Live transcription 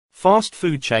fast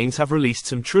food chains have released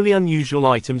some truly unusual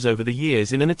items over the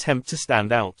years in an attempt to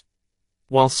stand out.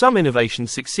 While some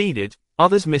innovations succeeded,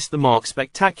 others missed the mark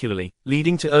spectacularly,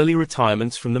 leading to early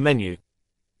retirements from the menu.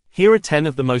 Here are 10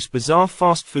 of the most bizarre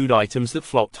fast food items that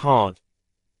flopped hard.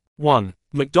 1.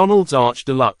 McDonald's Arch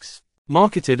Deluxe.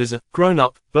 Marketed as a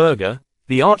grown-up burger,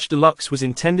 the Arch Deluxe was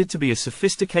intended to be a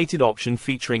sophisticated option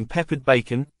featuring peppered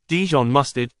bacon, Dijon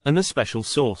mustard, and a special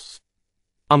sauce.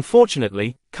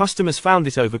 Unfortunately, customers found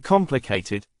it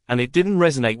overcomplicated, and it didn't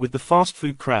resonate with the fast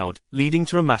food crowd, leading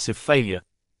to a massive failure.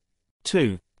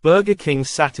 2. Burger King's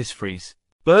Satisfries.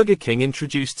 Burger King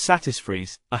introduced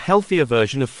Satisfries, a healthier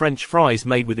version of French fries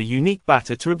made with a unique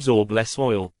batter to absorb less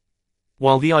oil.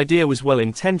 While the idea was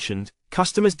well-intentioned,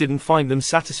 customers didn't find them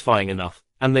satisfying enough,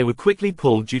 and they were quickly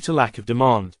pulled due to lack of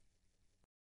demand.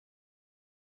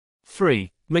 3.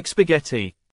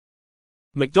 McSpaghetti.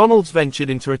 McDonald's ventured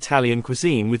into Italian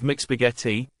cuisine with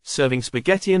McSpaghetti, serving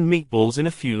spaghetti and meatballs in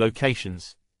a few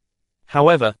locations.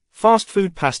 However, fast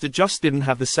food pasta just didn't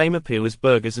have the same appeal as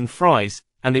burgers and fries,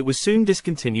 and it was soon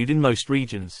discontinued in most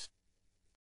regions.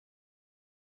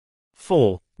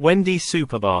 4. Wendy's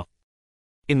Superbar.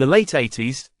 In the late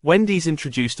 80s, Wendy's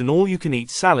introduced an all-you-can-eat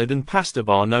salad and pasta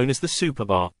bar known as the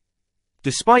Superbar.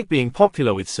 Despite being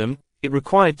popular with some, it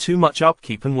required too much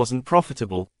upkeep and wasn't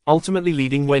profitable, ultimately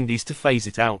leading Wendy's to phase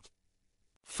it out.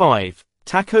 5.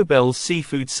 Taco Bell's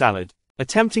Seafood Salad.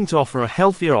 Attempting to offer a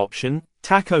healthier option,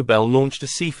 Taco Bell launched a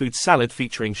seafood salad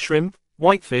featuring shrimp,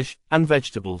 whitefish, and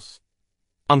vegetables.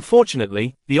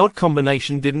 Unfortunately, the odd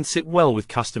combination didn't sit well with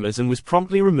customers and was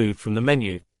promptly removed from the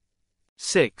menu.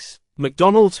 6.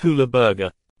 McDonald's Hula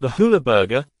Burger. The Hula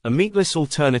Burger, a meatless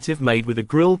alternative made with a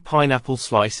grilled pineapple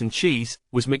slice and cheese,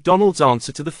 was McDonald's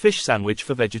answer to the fish sandwich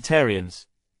for vegetarians.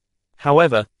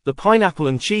 However, the pineapple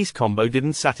and cheese combo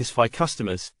didn't satisfy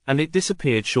customers, and it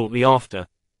disappeared shortly after.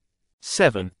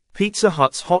 7. Pizza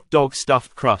Hut's Hot Dog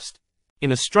Stuffed Crust.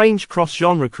 In a strange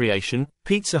cross-genre creation,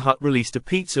 Pizza Hut released a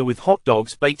pizza with hot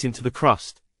dogs baked into the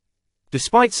crust.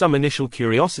 Despite some initial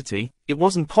curiosity, it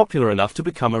wasn't popular enough to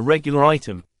become a regular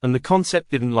item, and the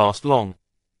concept didn't last long.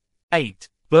 8.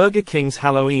 Burger King's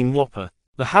Halloween Whopper.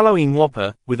 The Halloween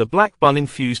Whopper, with a black bun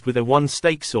infused with A1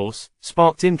 steak sauce,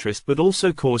 sparked interest but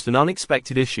also caused an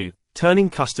unexpected issue, turning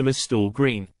customers' stool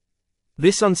green.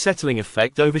 This unsettling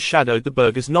effect overshadowed the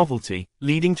burger's novelty,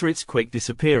 leading to its quick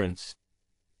disappearance.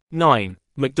 9.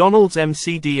 McDonald's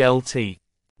McDLT.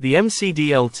 The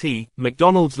McDLT,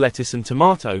 McDonald's lettuce and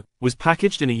tomato, was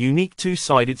packaged in a unique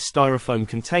two-sided styrofoam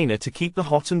container to keep the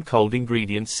hot and cold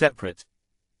ingredients separate.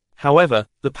 However,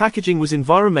 the packaging was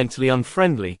environmentally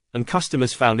unfriendly, and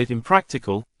customers found it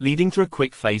impractical, leading to a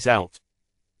quick phase-out.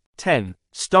 10.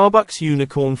 Starbucks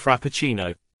Unicorn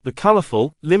Frappuccino. The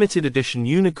colorful, limited edition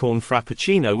Unicorn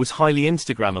Frappuccino was highly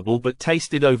Instagrammable but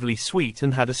tasted overly sweet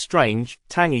and had a strange,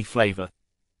 tangy flavor.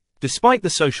 Despite the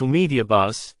social media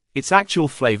buzz, its actual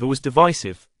flavor was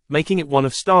divisive, making it one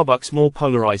of Starbucks' more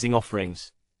polarizing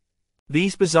offerings.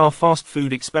 These bizarre fast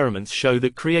food experiments show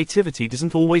that creativity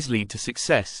doesn't always lead to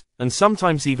success, and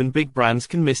sometimes even big brands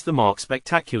can miss the mark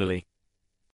spectacularly.